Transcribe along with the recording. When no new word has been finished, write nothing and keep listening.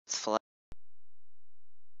It's flat.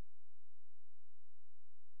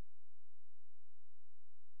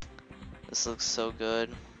 This looks so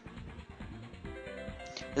good.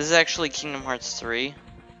 This is actually Kingdom Hearts 3.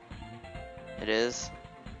 It is.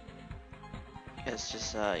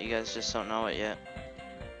 You guys just don't know it yet.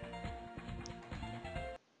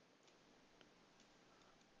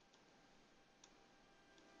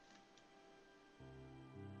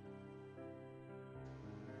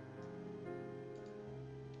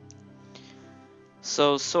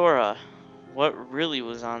 So, Sora, what really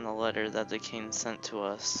was on the letter that the king sent to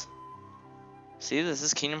us? See, this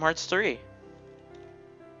is Kingdom Hearts 3.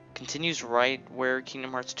 Continues right where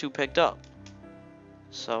Kingdom Hearts 2 picked up.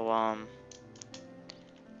 So, what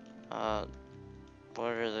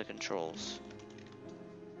are the controls?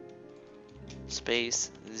 Space,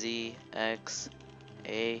 Z, X,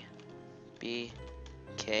 A, B,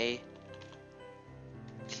 K,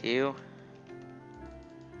 Q,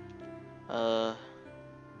 oh,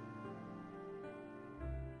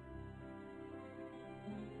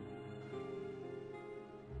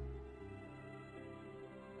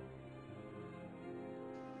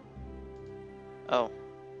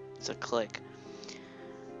 it's a click.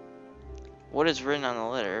 What is written on the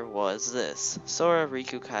letter was this: Sora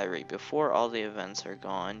Riku Kairi, before all the events are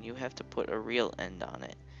gone, you have to put a real end on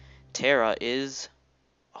it. Terra is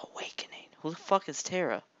awakening. Who the fuck is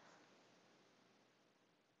Terra?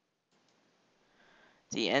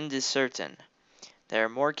 The end is certain. There are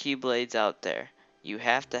more Keyblades out there. You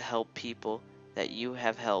have to help people that you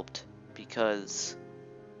have helped, because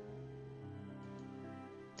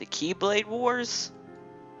the Keyblade Wars?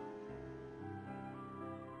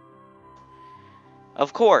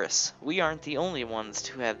 Of course, we aren't the only ones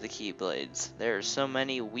to have the Keyblades. There are so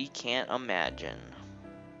many we can't imagine.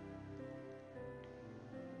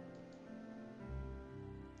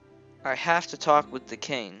 I have to talk with the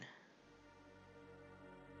king.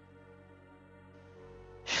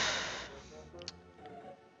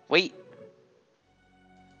 Wait.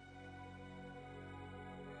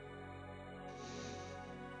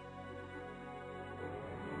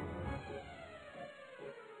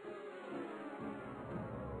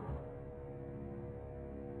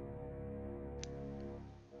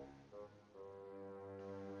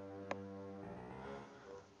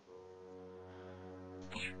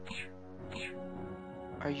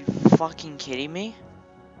 Are you fucking kidding me?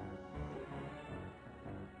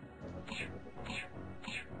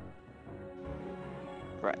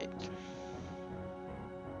 Right.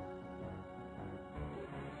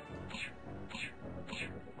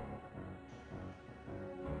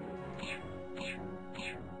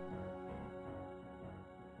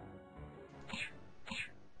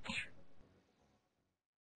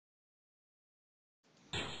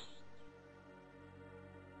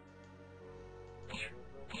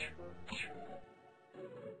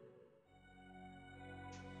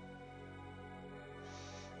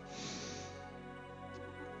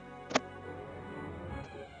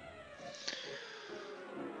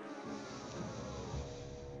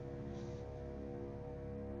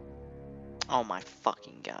 Oh my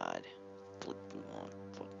fucking god.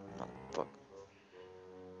 Motherfucker.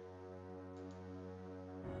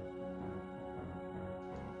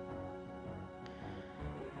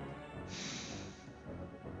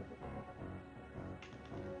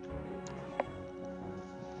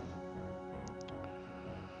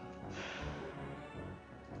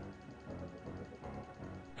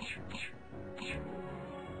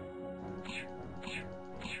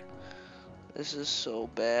 This is so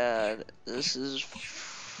bad. This is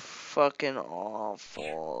fucking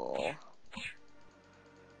awful.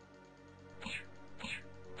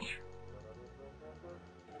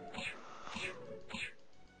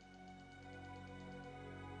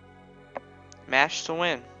 Mash to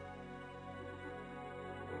win.